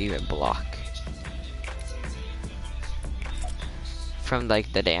actually like even block from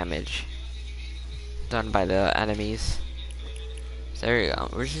like the damage done by the enemies. So there you go.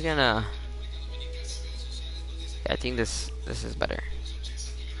 We're just gonna, I think this is better.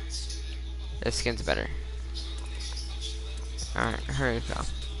 This skin's better. Alright, here we go.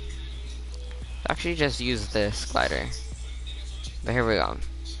 Actually just use this glider. But here we go.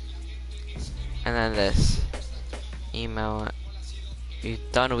 And then this email. We've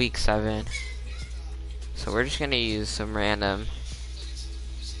done week 7. So we're just gonna use some random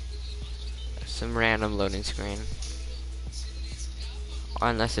loading screen.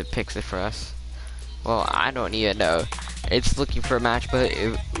 Unless it picks it for us. Well, I don't even know. It's looking for a match, but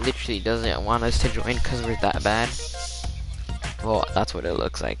it literally doesn't want us to join because we're that bad. Well, that's what it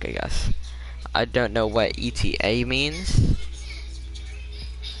looks like, I guess. I don't know what ETA means.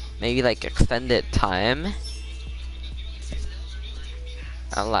 Maybe like extended time.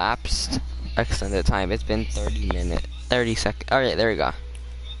 Elapsed. Extended time. It's been 30 seconds. Alright, there we go.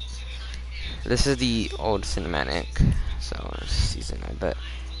 This is the old cinematic. So, season 9, but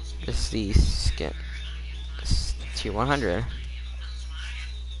this is the skin. Tier 100.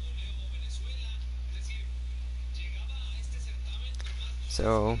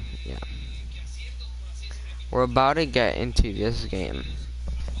 So, yeah. We're about to get into this game.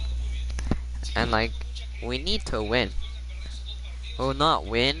 And, like, we need to win. Well, not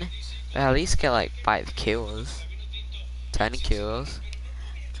win, but at least get, like, 5 kills. 10 kills.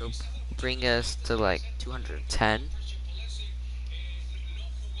 To bring us to, like, 210.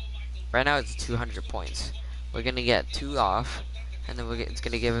 Right now it's 200 points. We're gonna get 2 off. And then it's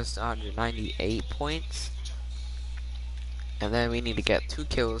gonna give us 198 points. And then we need to get 2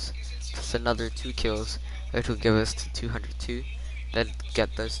 kills. Just another 2 kills. Which will give us to 202. Then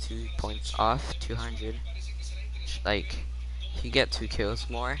get those 2 points off. 200. Like, if you get 2 kills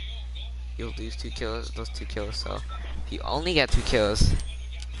more, you'll lose 2 kills. Those 2 kills. So if you only get 2 kills,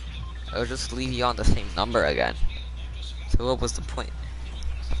 it'll just leave you on the same number again. So what was the point?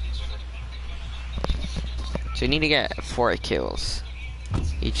 So you need to get 4 kills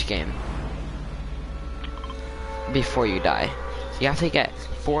each game before you die. You have to get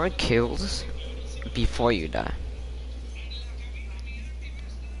 4 kills before you die.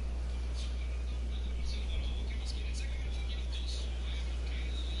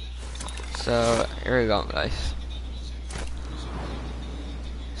 So here we go, guys.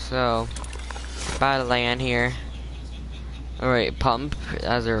 So about to land here. Alright, pump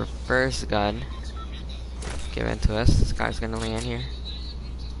as our first gun given to us. This guy's gonna land here.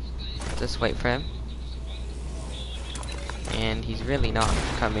 Just wait for him. And he's really not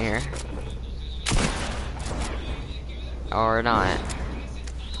coming here. Or not.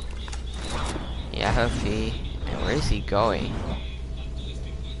 Yeah, hopefully. And where is he going?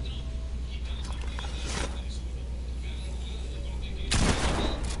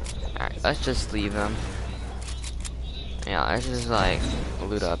 Alright, let's just leave him. Yeah, let's just like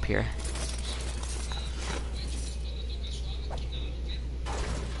loot up here.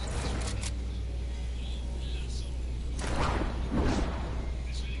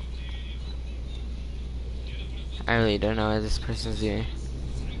 I really don't know what this person's doing.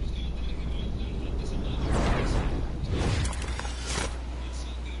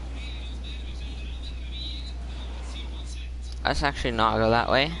 let's actually not go that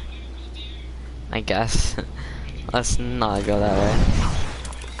way. I guess. Let's not go that way.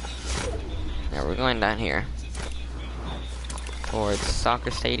 Yeah, we're going down here. Towards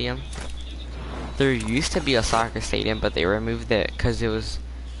soccer stadium. There used to be a soccer stadium, but they removed it because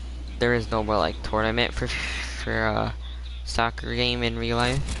there is no more like tournament for a soccer game in real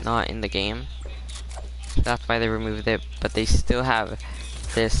life, not in the game. That's why they removed it, but they still have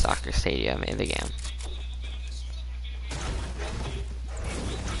this soccer stadium in the game.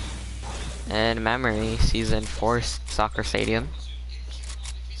 And memory season 4 soccer stadium.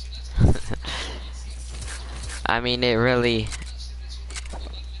 I mean, it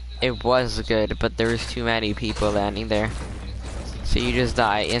was good, but there was too many people landing there. So you just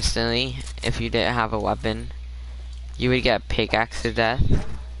die instantly if you didn't have a weapon. You would get pickaxe to death,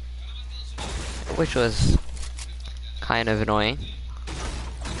 which was kind of annoying.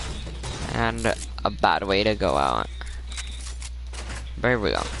 And a bad way to go out. There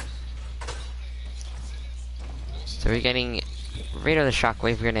we go. So we're getting rid of the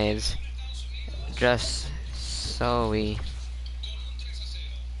shockwave grenades just so we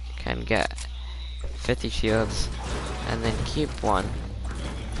can get 50 shields and then keep one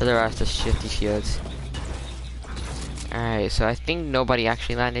for the rest of 50 shields. Alright, so I think nobody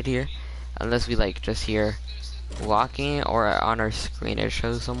actually landed here unless we like just hear walking, or on our screen it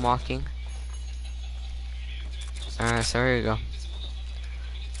shows them walking. Alright, so here we go.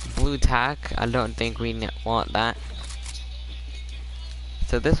 Blue tack, I don't think we want that.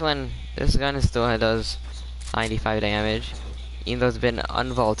 So this gun still does 95 damage, even though it's been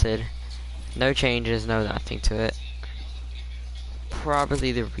unvaulted. No changes, no nothing to it.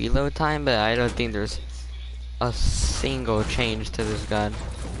 Probably the reload time, but I don't think there's a single change to this gun.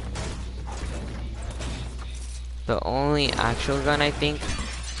 The only actual gun I think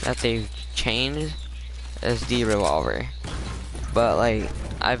that they've changed is the revolver. But like,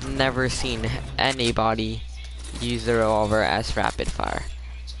 I've never seen anybody use the revolver as rapid fire.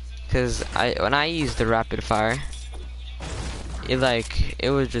 Cause when I used the rapid fire, it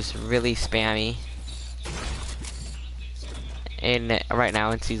was just really spammy. Right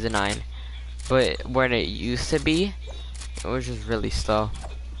now in season 9, but when it used to be, it was just really slow.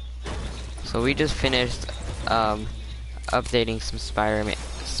 So we just finished updating some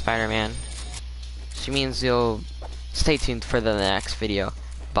Spider-Man. Which means you'll stay tuned for the next video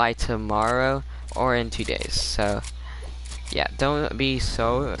by tomorrow or in 2 days. So yeah, don't be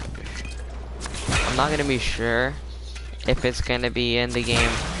so. I'm not gonna be sure if it's gonna be in the game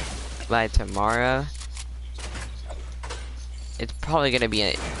by tomorrow. It's probably gonna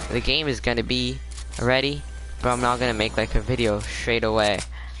be the game is gonna be ready, but I'm not gonna make like a video straight away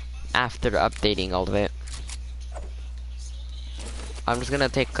after updating all of it. I'm just gonna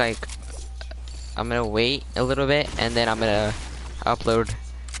take I'm gonna wait a little bit and then I'm gonna upload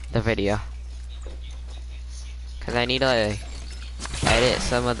the video, cause I need to edit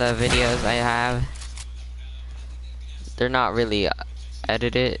some of the videos I have. They're not really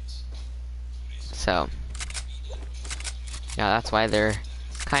edited, so yeah, that's why they're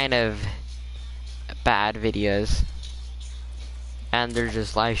kind of bad videos, and they're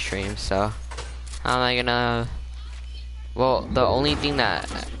just live streams. So how am I gonna? Well, the only thing that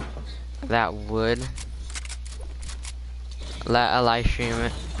would let a live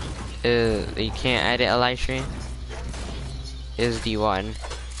stream is you can't edit a live stream is the one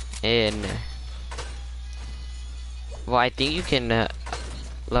in. Well, I think you can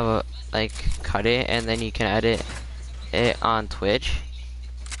cut it and then you can edit it on Twitch.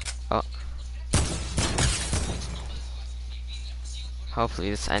 Oh. Hopefully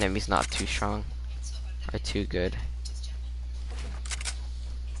this enemy's not too strong or too good.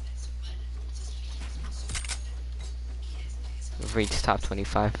 We've reached top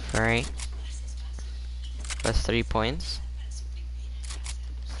 25, alright. That's 3 points.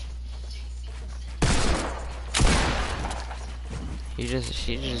 She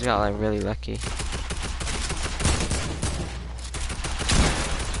just got like really lucky.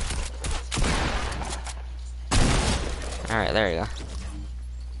 Alright, there we go.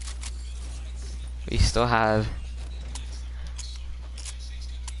 We still have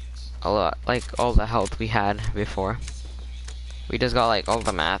a lot, like all the health we had before. We just got like all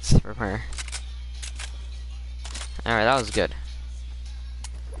the mats from her. Alright, that was good.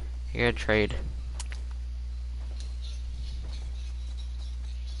 You're gonna trade.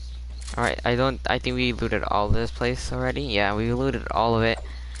 Alright, I think we looted all this place already. Yeah, we looted all of it.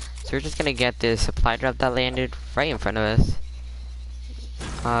 So we're just gonna get this supply drop that landed right in front of us.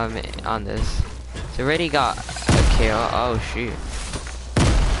 On this. So we already got a kill. Oh shoot.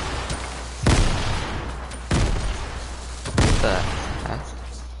 the heck?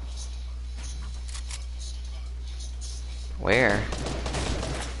 Where?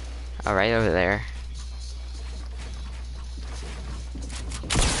 Oh, right over there.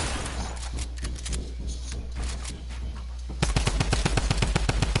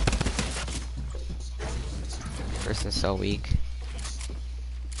 Person's so weak.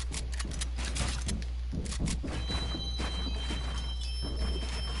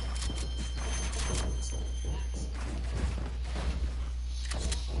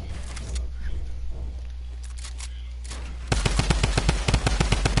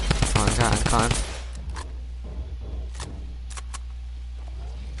 Come on.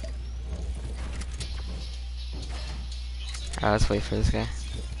 Alright, let's wait for this guy.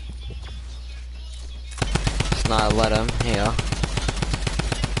 Just not let him heal.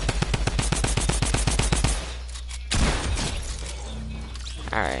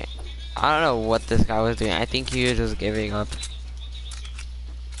 Alright. I don't know what this guy was doing. I think he was just giving up.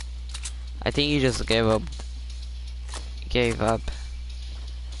 I think he just gave up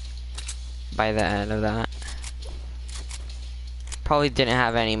by the end of that. Probably didn't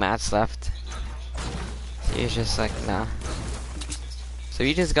have any mats left. So he was just like, nah. So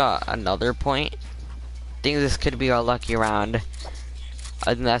we just got another point. I think this could be our lucky round.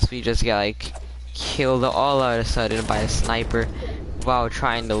 Unless we just get like killed all out of a sudden by a sniper while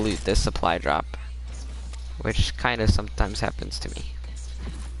trying to loot this supply drop. Which kind of sometimes happens to me.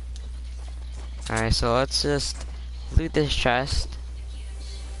 Alright, so let's just loot this chest.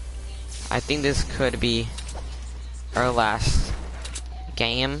 I think this could be our last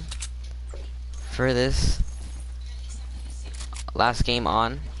game for this. Last game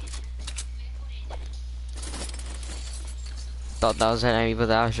on. Thought that was an enemy, but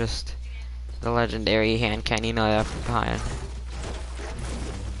that was just the legendary hand cannon I left behind.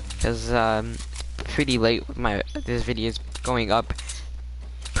 Because pretty late. This video is going up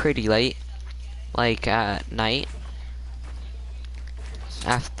pretty late, like at night.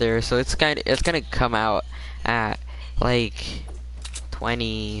 After, so it's gonna come out at like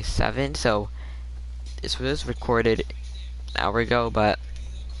 27. So this was recorded an hour ago, but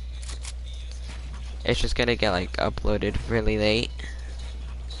it's just gonna get like uploaded really late,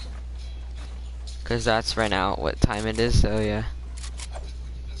 cause that's right now what time it is. So yeah,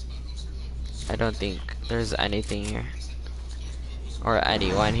 I don't think there's anything here or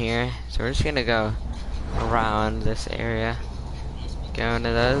anyone here. So we're just gonna go around this area. Get one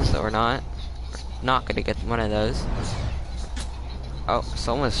of those or not. Not gonna get one of those. Oh,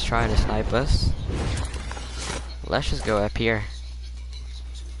 someone's trying to snipe us. Let's just go up here.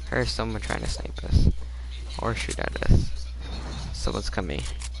 Heard someone trying to snipe us. Or shoot at us. Someone's coming.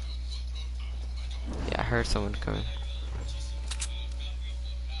 Yeah, I heard someone coming.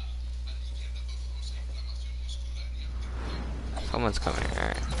 Someone's coming,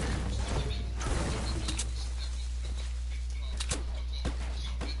 alright.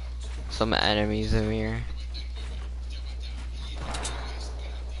 Some enemies over here.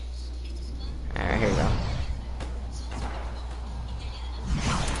 Alright, here we go.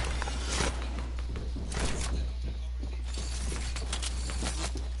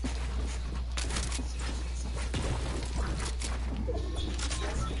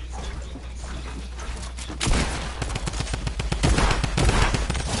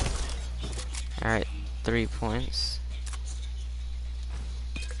 Alright, 3 points.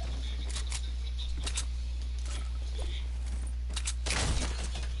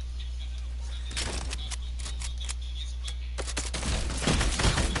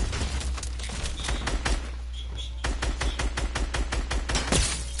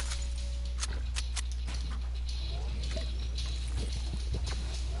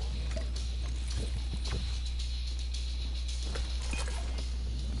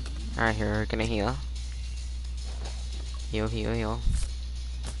 Alright, here we're gonna heal. Heal, heal, heal.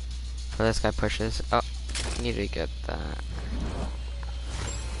 Before this guy pushes. Oh, need to get that.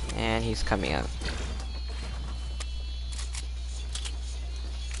 And he's coming up.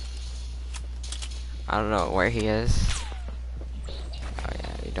 I don't know where he is. Oh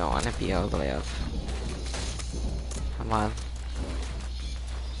yeah, you don't want to be all the way up. Come on.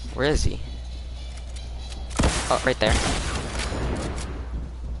 Where is he? Oh, right there.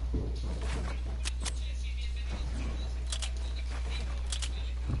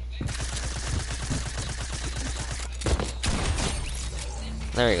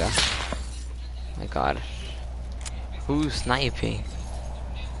 There we go. My god. Who's sniping?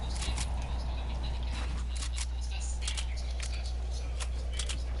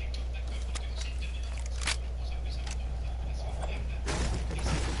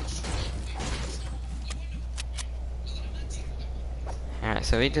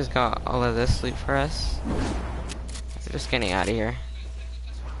 so we just got all of this loot for us. We're just getting out of here.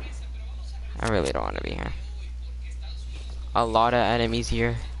 I really don't want to be here. A lot of enemies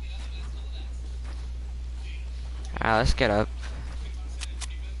here. Alright, let's get up.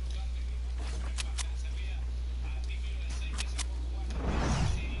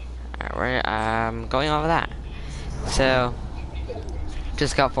 Alright, we're going over that. So,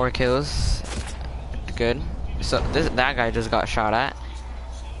 just got 4 kills. Good. So that guy just got shot at.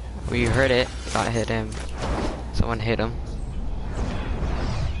 We heard it. Got hit him. Someone hit him.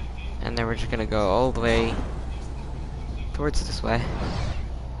 And then we're just gonna go all the way towards this way.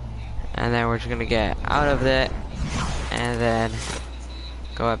 And then we're just gonna get out of it. And then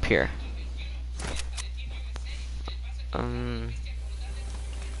go up here.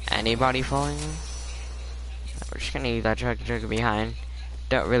 Anybody falling? We're just gonna leave that truck behind.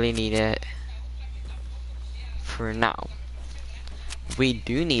 Don't really need it for now. We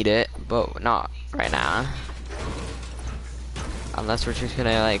do need it, but not right now. Unless we're just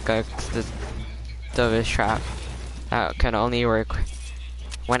gonna like go to the Dovish trap. That can only work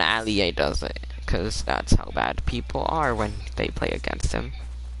when Allier does it, because that's how bad people are when they play against him.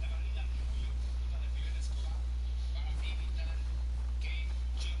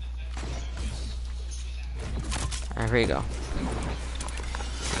 Alright, here we go.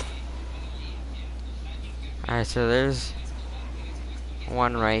 Alright, so there's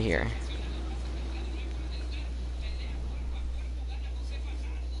one right here.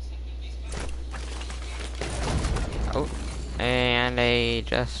 Oh, and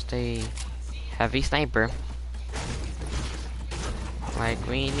just a heavy sniper. Like,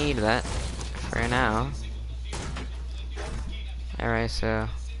 we need that for now. Alright, so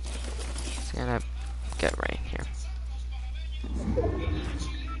it's gonna get right here.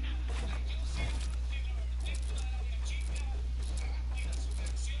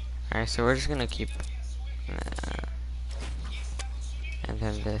 Alright, so we're just gonna keep and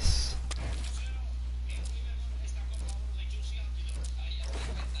then this.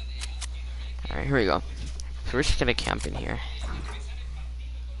 Alright, here we go. So we're just gonna camp in here.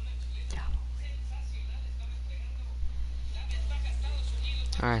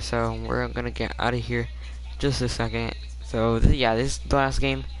 Alright, so we're gonna get out of here just a second. So yeah, this is the last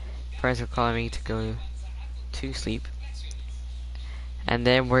game. Friends are calling me to go to sleep. And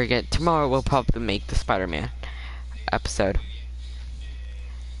then tomorrow we'll probably make the Spider-Man episode.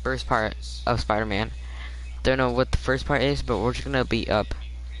 First part of Spider-Man. Don't know what the first part is, but we're just gonna beat up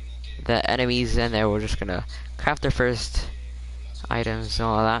the enemies, and then we're just gonna craft their first items and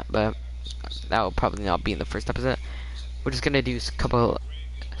all that, but that will probably not be in the first episode. We're just gonna do a couple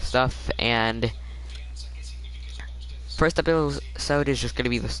stuff, and first episode is just gonna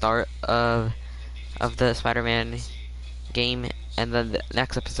be the start of the Spider-Man game, and then the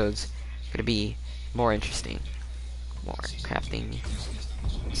next episode's gonna be more interesting, more crafting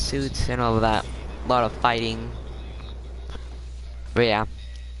suits and all of that, a lot of fighting. But yeah,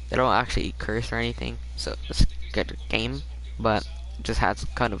 they don't actually curse or anything, so it's a good game, but it just has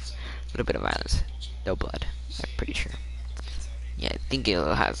kind of a little bit of violence. No blood, I'm pretty sure. Yeah, I think it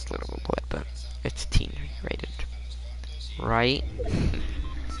has a little blood, but it's teen rated, right?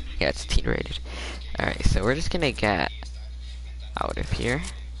 Yeah, it's teen rated. Alright, so we're just gonna get out of here.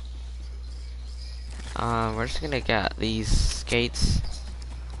 We're just gonna get these skates.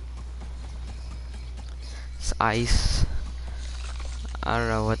 It's ice. I don't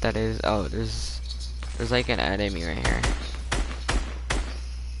know what that is. Oh, there's like an enemy right here.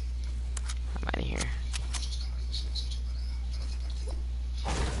 I'm out of here.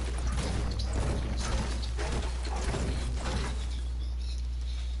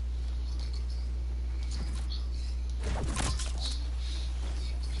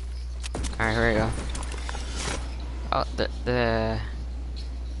 Alright, here we go. Oh, the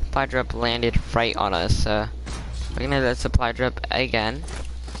supply drop landed right on us. We're gonna have that supply drop again.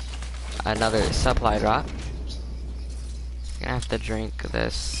 Another supply drop. Gonna have to drink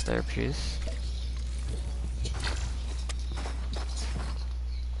this slurp juice.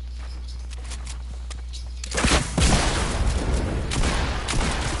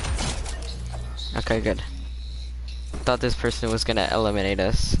 Okay, good. Thought this person was gonna eliminate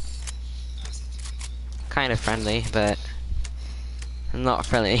us. Kind of friendly, but not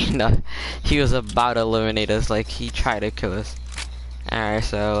friendly enough. He was about to eliminate us, like he tried to kill us. Alright,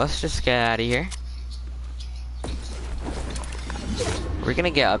 so let's just get out of here. We're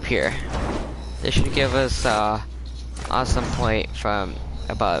gonna get up here. This should give us awesome point from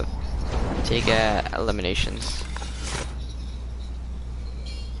above to get eliminations.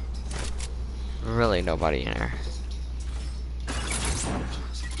 Really nobody in here.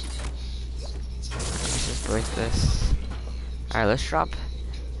 destroyed this. Alright, let's drop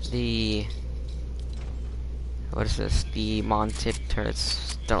the... What is this? The mounted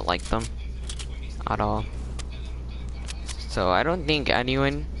turrets. Don't like them at all. So I don't think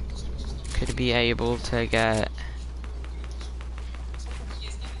anyone could be able to get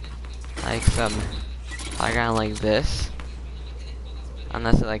like some high ground like this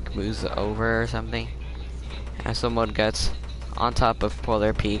unless it like moves over or something and someone gets on top of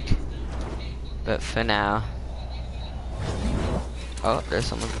Polar Peak. But for now, oh, there's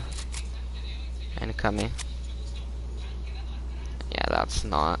someone incoming. Yeah, that's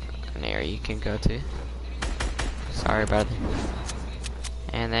not an area you can go to. Sorry, brother.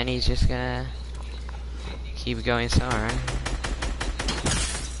 And then he's just gonna keep going somewhere.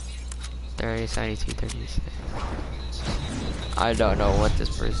 30, 72, 36. I don't know what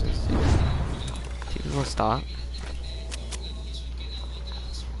this person's doing. Do people stop?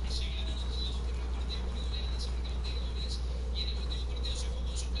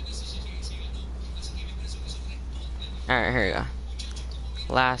 Alright, here we go.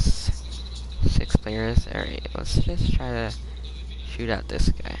 Last 6 players. Alright, let's just try to shoot at this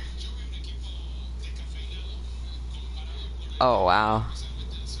guy. Oh, wow.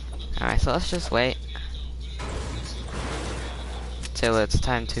 Alright, so let's just wait till it's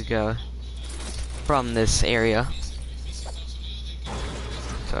time to go from this area.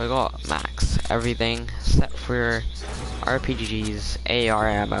 So I got max everything except for RPGs, AR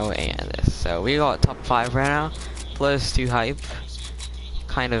ammo, and this. So we got top 5 right now, plus 2 hype.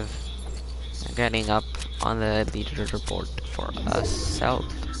 Kind of getting up on the leaderboard for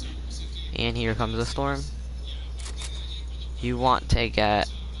ourselves. And here comes the storm. You want to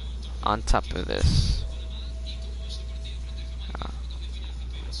get on top of this.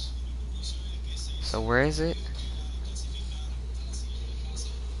 So where is it?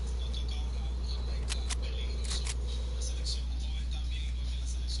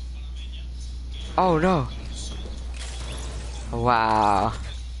 Oh no! Wow.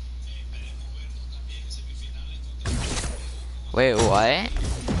 Wait, what?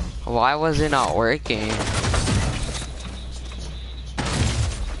 Why was it not working?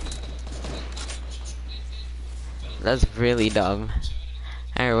 That's really dumb.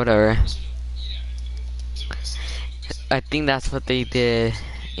 Alright, whatever. I think that's what they did.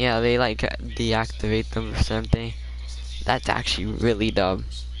 Yeah, they like deactivate them or something. That's actually really dumb.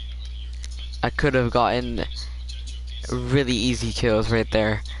 I could have gotten really easy kills right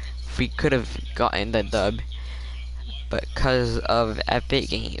there. We could have gotten the dub. But because of Epic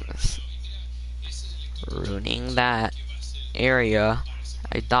Games ruining that area,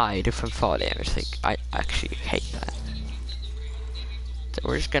 I died from fall damage. Like, I actually hate that. So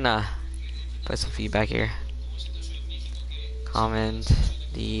we're just gonna put some feedback here. Comment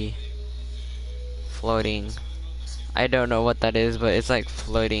the floating. I don't know what that is, but it's like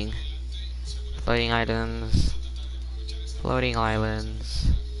floating items, floating islands.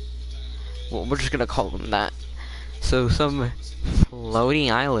 Well, we're just gonna call them that. So some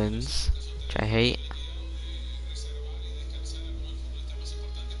floating islands, which I hate.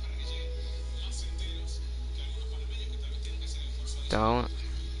 Don't.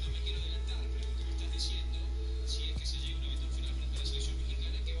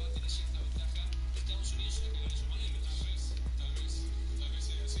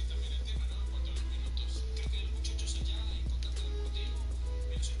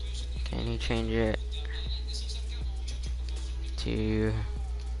 Can you change it to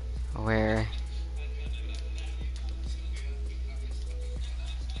where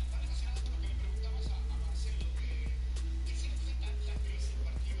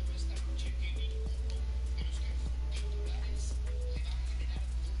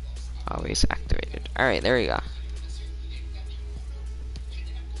always activated? Alright, there we go.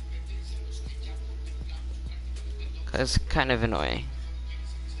 That's kind of annoying.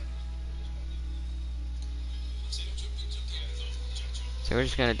 So we're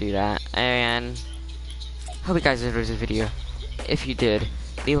just gonna do that, and hope you guys enjoyed this video. If you did,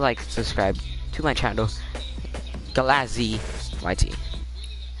 leave a like and subscribe to my channel, Galazzi YT.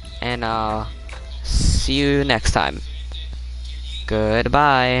 And I'll see you next time.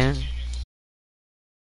 Goodbye.